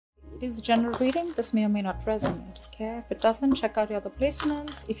it is general reading. This may or may not resonate. Okay, if it doesn't, check out your other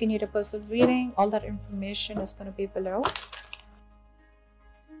placements. If you need a personal reading, all that information is going to be below.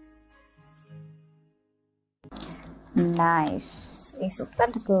 Nice. Ace of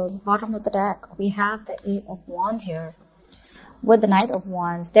Pentacles, bottom of the deck. We have the Eight of Wands here with the Knight of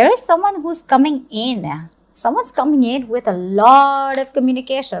Wands. There is someone who's coming in. Someone's coming in with a lot of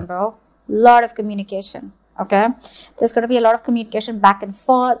communication, bro. Lot of communication. Okay, there's going to be a lot of communication back and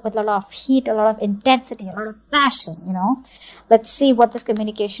forth with a lot of heat, a lot of intensity, a lot of passion, you know. Let's see what this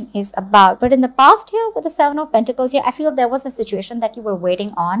communication is about. But in the past here with the Seven of Pentacles here, I feel there was a situation that you were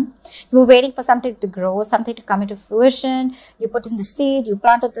waiting on. You were waiting for something to grow, something to come into fruition. You put in the seed, you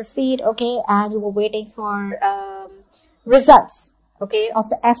planted the seed, okay, and you were waiting for results, okay, of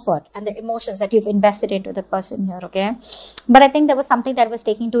the effort and the emotions that you've invested into the person here, okay. But I think there was something that was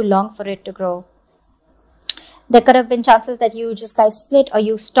taking too long for it to grow. There could have been chances that you just guys split or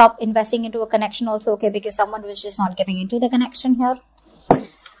you stop investing into a connection also, okay, because someone was just not getting into the connection here.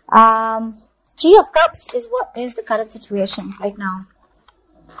 Three of Cups is what is the current situation right now.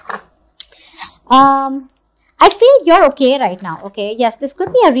 I feel you're okay right now, okay. Yes, this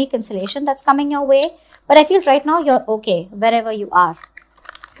could be a reconciliation that's coming your way, but I feel right now you're okay wherever you are.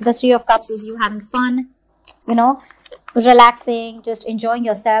 The Three of Cups is you having fun, you know, relaxing, just enjoying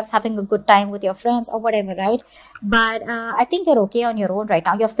yourselves, having a good time with your friends or whatever, right? But I think you're okay on your own right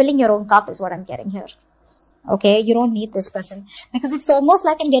now. You're filling your own cup is what I'm getting here. Okay, you don't need this person because it's almost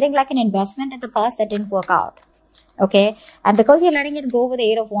like I'm getting like an investment in the past that didn't work out. Okay, and because you're letting it go with the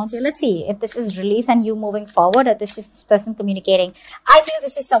Eight of Wands here, let's see if this is release and you moving forward or this is this person communicating. I feel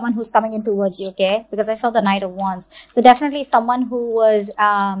this is someone who's coming in towards you, okay, because I saw the Knight of Wands. So definitely someone who was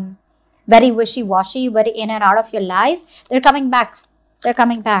very wishy-washy, very in and out of your life. They're coming back. They're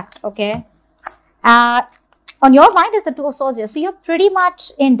coming back, okay. On your mind is the Two of Swords here. So you're pretty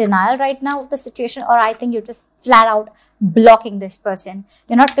much in denial right now of the situation, or I think you're just flat out blocking this person.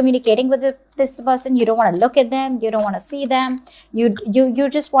 You're not communicating with this person. You don't want to look at them. You don't want to see them. You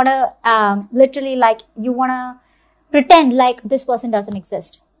just want to literally like you want to pretend like this person doesn't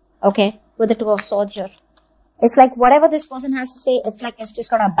exist, okay, with the Two of Swords here. It's like whatever this person has to say, it's like it's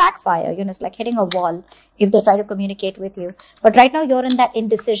just going to backfire. You know, it's like hitting a wall if they try to communicate with you. But right now, you're in that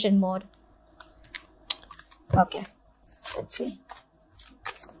indecision mode. Okay, let's see.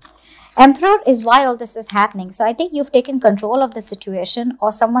 Emperor is why all this is happening. So I think you've taken control of the situation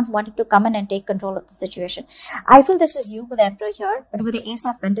or someone's wanting to come in and take control of the situation. I feel this is you with Emperor here, but with the Ace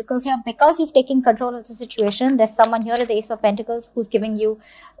of Pentacles here, because you've taken control of the situation, there's someone here with the Ace of Pentacles who's giving you,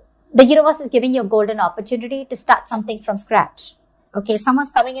 the universe is giving you a golden opportunity to start something from scratch. Okay,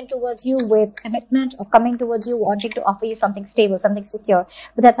 someone's coming in towards you with commitment or coming towards you wanting to offer you something stable, something secure.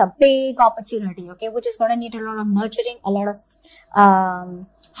 But that's a big opportunity, okay, which is going to need a lot of nurturing, a lot of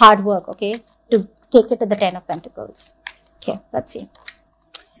hard work, okay, to take it to the Ten of Pentacles. Okay, let's see.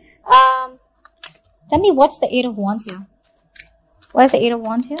 Tell me what's the Eight of Wands here? What is the Eight of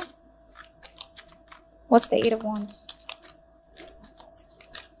Wands here? What's the Eight of Wands?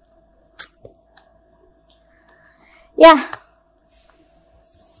 Yeah.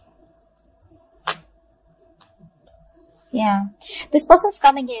 Yeah. This person's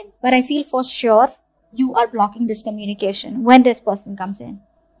coming in, but I feel for sure you are blocking this communication when this person comes in.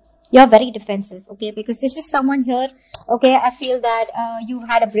 You're very defensive, okay, because this is someone here, okay, I feel that you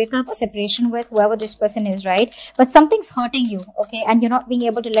had a breakup or separation with whoever this person is, right? But something's hurting you, okay, and you're not being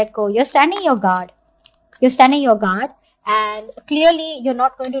able to let go. You're standing your guard. You're standing your guard. And clearly, you're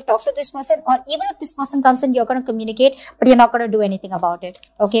not going to talk to this person, or even if this person comes in, you're going to communicate, but you're not going to do anything about it.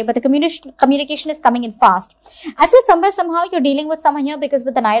 Okay, but the communication is coming in fast. I feel somewhere, somehow, you're dealing with someone here because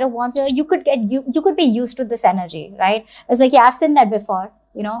with the Knight of Wands here, you could be used to this energy, right? It's like, yeah, I've seen that before.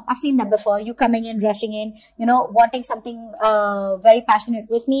 You know, I've seen that before. You coming in, rushing in, you know, wanting something very passionate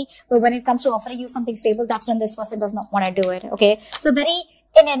with me. But when it comes to offering you something stable, that's when this person does not want to do it. Okay, so very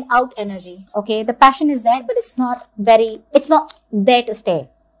in and out energy. Okay, the passion is there, but it's not there to stay.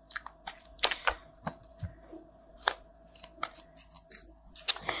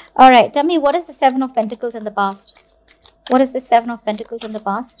 All right, tell me, what is the Seven of Pentacles in the past? What is the Seven of Pentacles in the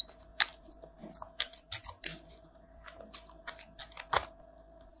past?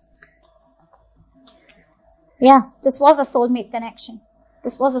 Yeah, this was a soulmate connection.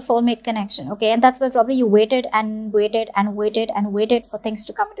 This was a soulmate connection, okay? And that's why probably you waited and waited and waited and waited for things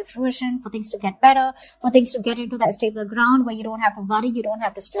to come into fruition, for things to get better, for things to get into that stable ground where you don't have to worry, you don't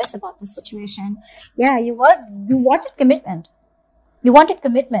have to stress about the situation. Yeah, you wanted commitment. You wanted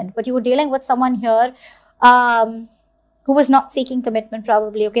commitment, but you were dealing with someone here who was not seeking commitment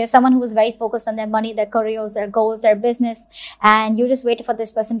probably, okay? Someone who was very focused on their money, their careers, their goals, their business, and you just waited for this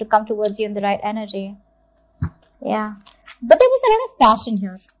person to come towards you in the right energy. Yeah. But there was a lot of passion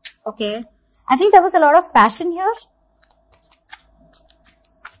here, okay? I think there was a lot of passion here.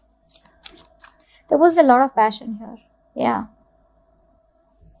 There was a lot of passion here, yeah.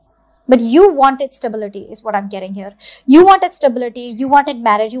 But you wanted stability is what I'm getting here. You wanted stability, you wanted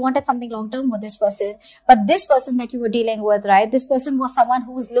marriage, you wanted something long-term with this person. But this person that you were dealing with, right? This person was someone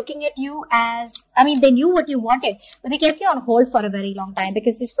who was looking at you as, I mean, they knew what you wanted, but they kept you on hold for a very long time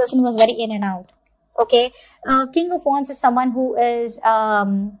because this person was very in and out. Okay. King of Wands is someone who is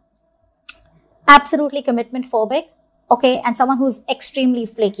absolutely commitment phobic. Okay, and someone who's extremely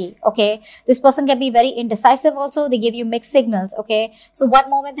flaky, okay? This person can be very indecisive also. They give you mixed signals, okay? So one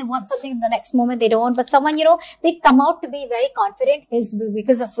moment they want something, the next moment they don't. But someone, you know, they come out to be very confident is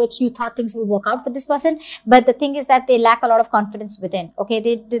because of which you thought things would work out with this person. But the thing is that they lack a lot of confidence within, okay?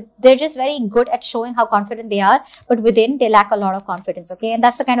 They're just very good at showing how confident they are, but within they lack a lot of confidence, okay? And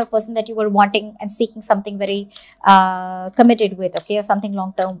that's the kind of person that you were wanting and seeking something very committed with, okay? Or something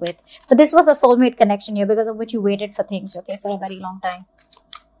long-term with. But this was a soulmate connection here because of which you waited for things, okay, for a very long time.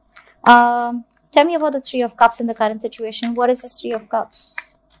 Tell me about the Three of Cups in the current situation. What is this Three of Cups?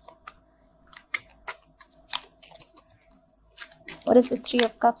 What is this Three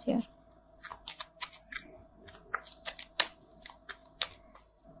of Cups here?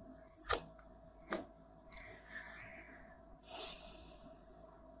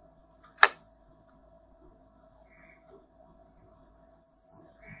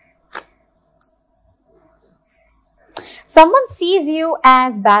 Someone sees you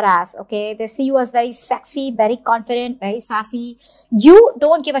as badass, okay? They see you as very sexy, very confident, very sassy. You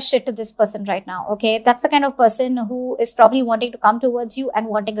don't give a shit to this person right now, okay? That's the kind of person who is probably wanting to come towards you and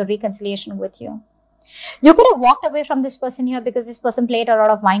wanting a reconciliation with you. You could have walked away from this person here because this person played a lot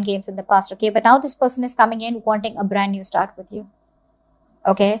of mind games in the past, okay? But now this person is coming in wanting a brand new start with you.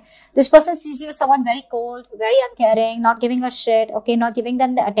 Okay, this person sees you as someone very cold, very uncaring, not giving a shit, okay, not giving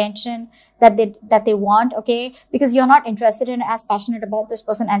them the attention that they want, okay, because you're not interested in as passionate about this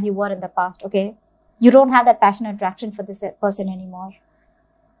person as you were in the past, okay. You don't have that passionate attraction for this person anymore.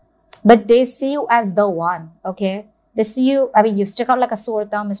 But they see you as the one, okay. They see you, I mean, you stick out like a sore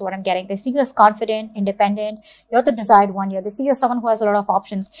thumb is what I'm getting. They see you as confident, independent. You're the desired one here. They see you as someone who has a lot of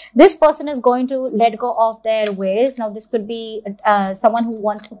options. This person is going to let go of their ways. Now, this could be someone who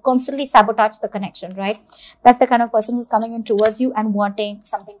wants to constantly sabotage the connection, right? That's the kind of person who's coming in towards you and wanting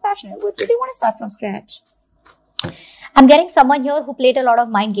something passionate with you. They want to start from scratch. I'm getting someone here who played a lot of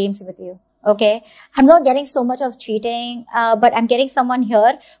mind games with you. Okay, I'm not getting so much of cheating, but I'm getting someone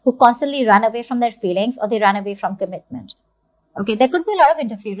here who constantly ran away from their feelings or they ran away from commitment. Okay, there could be a lot of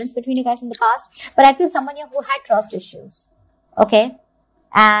interference between you guys in the past, but I feel someone here who had trust issues. Okay,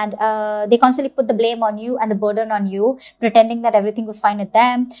 and they constantly put the blame on you and the burden on you, pretending that everything was fine with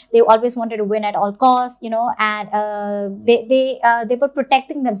them. They always wanted to win at all costs, you know, and they were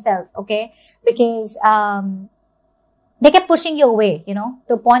protecting themselves. Okay, because they kept pushing you away, you know,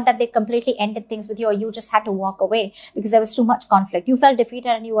 to a point that they completely ended things with you, or you just had to walk away because there was too much conflict. You felt defeated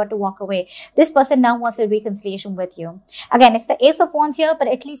and you had to walk away. This person now wants a reconciliation with you. Again, it's the Ace of Wands here, but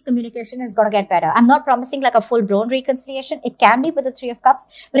at least communication is going to get better. I'm not promising like a full-blown reconciliation. It can be with the Three of Cups,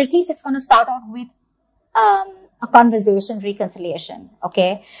 but at least it's going to start out with a conversation, reconciliation,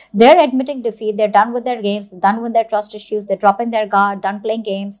 okay? They're admitting defeat. They're done with their games, done with their trust issues. They're dropping their guard, done playing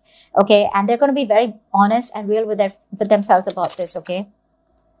games, okay? And they're going to be very honest and real with themselves about this, okay?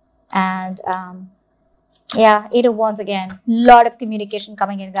 And yeah, Eight of Wands again. Lot of communication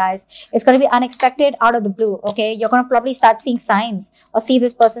coming in, guys. It's going to be unexpected, out of the blue, okay? You're going to probably start seeing signs or see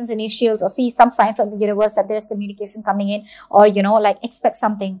this person's initials or see some sign from the universe that there's communication coming in, or, you know, like expect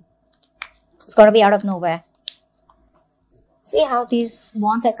something. It's going to be out of nowhere. See how these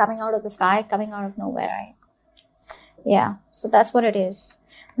wands are coming out of the sky, coming out of nowhere, right? Yeah, so that's what it is.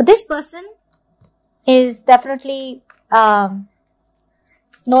 But this person is definitely no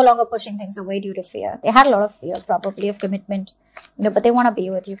longer pushing things away due to fear. They had a lot of fear, probably, of commitment, you know, but they want to be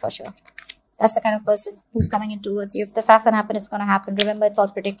with you for sure. That's the kind of person who's coming in towards you. If this hasn't happened, it's going to happen. Remember, it's all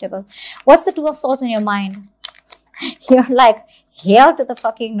predictable. What's the Two of Swords in your mind? You're like, hell to the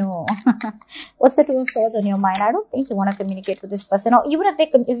fucking no. What's the Two of Swords on your mind? I don't think you want to communicate with this person. Or even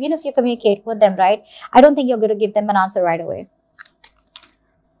if you communicate with them, right? I don't think you're going to give them an answer right away.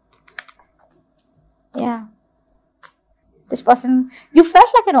 Yeah. This person, you felt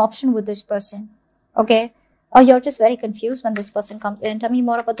like an option with this person. Okay. Or you're just very confused when this person comes in. Tell me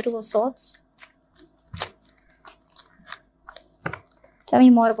more about the Two of Swords. Tell me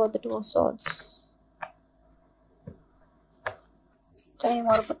more about the Two of Swords. Tell me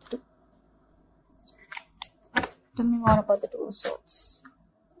more about the two. Tell me more about the Two of Swords.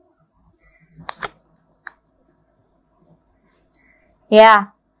 Yeah.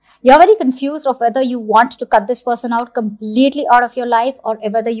 You're very confused of whether you want to cut this person out completely out of your life or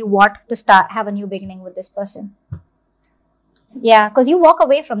whether you want to have a new beginning with this person. Yeah, because you walk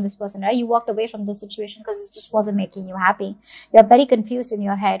away from this person, right? You walked away from this situation because it just wasn't making you happy. You're very confused in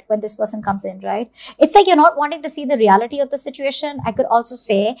your head when this person comes in, right? It's like you're not wanting to see the reality of the situation. I could also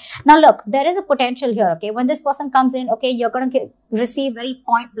say, now look, there is a potential here, okay? When this person comes in, okay, you're going to receive very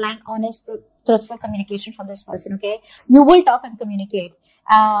point blank, honest, truthful communication from this person, okay? You will talk and communicate.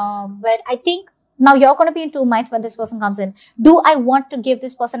 But I think now you're going to be in two minds when this person comes in. Do I want to give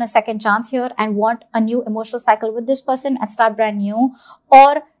this person a second chance here and want a new emotional cycle with this person and start brand new?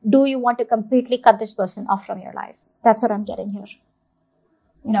 Or do you want to completely cut this person off from your life? That's what I'm getting here.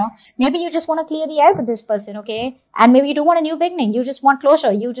 You know, maybe you just want to clear the air with this person, okay? And maybe you don't want a new beginning. You just want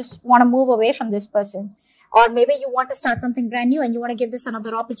closure. You just want to move away from this person. Or maybe you want to start something brand new and you want to give this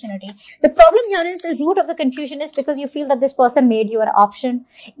another opportunity. The problem here is the root of the confusion is because you feel that this person made you an option.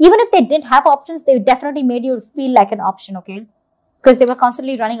 Even if they didn't have options, they definitely made you feel like an option, okay? Because they were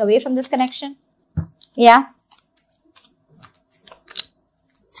constantly running away from this connection. Yeah.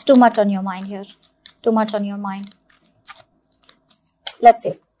 It's too much on your mind here. Too much on your mind. Let's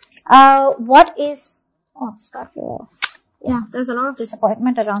see. What is... Oh, this card fell off. Yeah, there's a lot of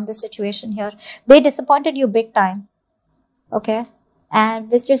disappointment around this situation here. They disappointed you big time. Okay.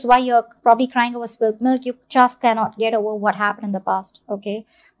 And this is why you're probably crying over spilled milk. You just cannot get over what happened in the past. Okay.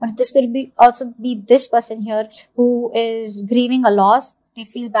 But this could be also be this person here who is grieving a loss. They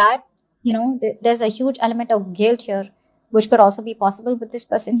feel bad. You know, there's a huge element of guilt here, which could also be possible with this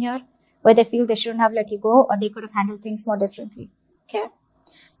person here, where they feel they shouldn't have let you go or they could have handled things more differently. Okay.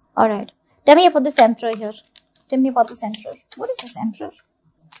 All right. Tell me about this Emperor here. Tell me about this Emperor. What is this Emperor?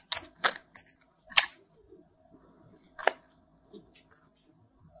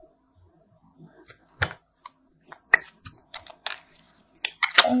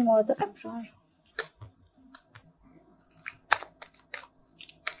 Tell me more about the Emperor.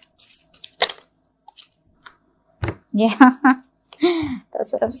 Yeah,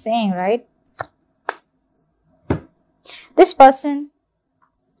 that's what I'm saying, right? This person,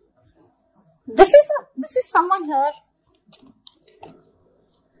 this is someone here.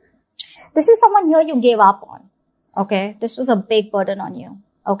 This is someone here you gave up on. Okay, this was a big burden on you.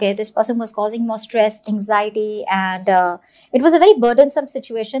 Okay, this person was causing more stress, anxiety, and it was a very burdensome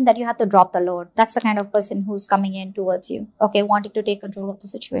situation that you had to drop the load. That's the kind of person who's coming in towards you. Okay, wanting to take control of the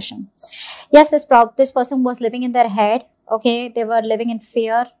situation. Yes, this person was living in their head. Okay, they were living in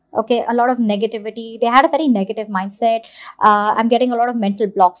fear. Okay, a lot of negativity. They had a very negative mindset. I'm getting a lot of mental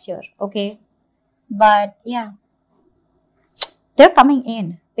blocks here. Okay, but yeah, they're coming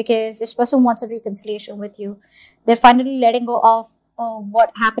in because this person wants a reconciliation with you. They're finally letting go of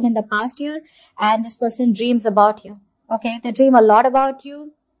what happened in the past year, and this person dreams about you. Okay, they dream a lot about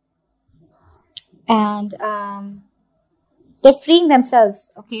you, and they're freeing themselves,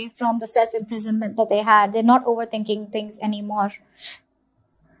 okay, from the self-imprisonment that they had. They're not overthinking things anymore.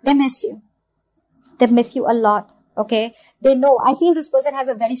 They miss you. They miss you a lot. Okay, they know. I feel this person has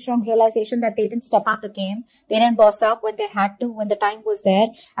a very strong realization that they didn't step out the game. They didn't boss up when they had to, when the time was there,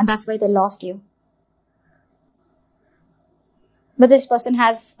 and that's why they lost you. But this person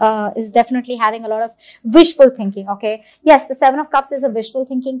is definitely having a lot of wishful thinking, okay? Yes, the Seven of Cups is a wishful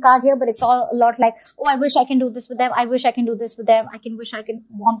thinking card here, but it's all a lot like, oh, I wish I can do this with them. I wish I can do this with them. Wish I can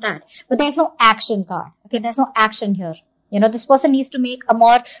want that. But there's no action card, okay? There's no action here. You know, this person needs to make a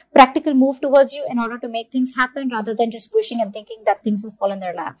more practical move towards you in order to make things happen rather than just wishing and thinking that things will fall in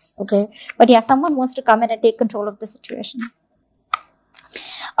their lap, okay? But yeah, someone wants to come in and take control of the situation.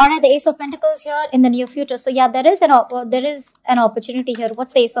 Alright, the Ace of Pentacles here in the near future. So yeah, there is an opportunity here.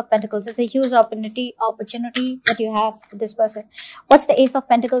 What's the Ace of Pentacles? It's a huge opportunity that you have with this person. What's the Ace of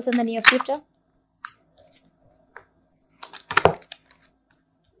Pentacles in the near future?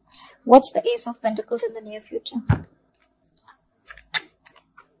 What's the Ace of Pentacles in the near future?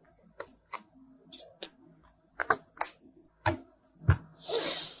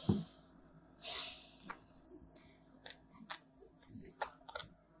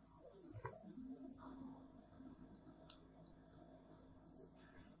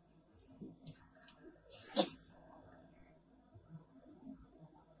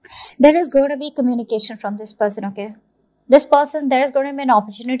 There is going to be communication from this person, okay? This person, there is going to be an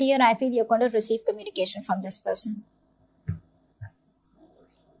opportunity and I feel you're going to receive communication from this person.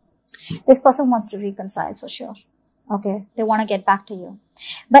 This person wants to reconcile for sure, okay? They want to get back to you.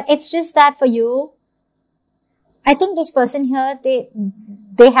 But it's just that for you, I think this person here,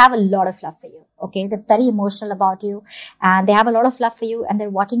 they have a lot of love for you. Okay, they're very emotional about you, and they have a lot of love for you, and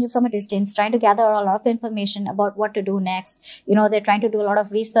they're watching you from a distance, trying to gather a lot of information about what to do next. You know, they're trying to do a lot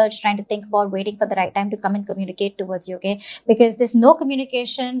of research, trying to think about waiting for the right time to come and communicate towards you. Okay, because this no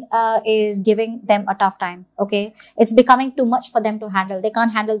communication is giving them a tough time. Okay, it's becoming too much for them to handle. They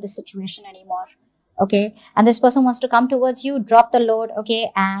can't handle this situation anymore. Okay, and this person wants to come towards you, drop the load.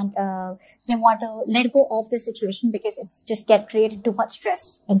 Okay, and they want to let go of this situation because it's just created too much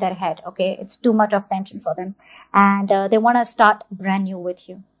stress in their head. Okay, it's too much of tension for them, and they want to start brand new with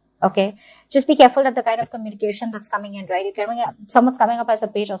you. Okay, just be careful at the kind of communication that's coming in, right? You're coming up, someone's coming up as the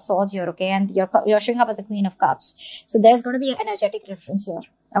Page of Swords here, okay, and you're showing up as the Queen of Cups. So there's going to be an energetic difference here.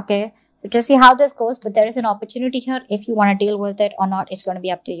 Okay, so just see how this goes, but there is an opportunity here. If you want to deal with it or not, it's going to be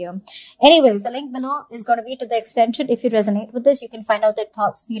up to you. Anyways, the link below is going to be to the extension. If you resonate with this, you can find out their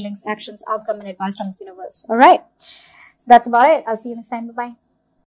thoughts, feelings, actions, outcome, and advice from the universe. All right, that's about it. I'll see you next time. Bye-bye.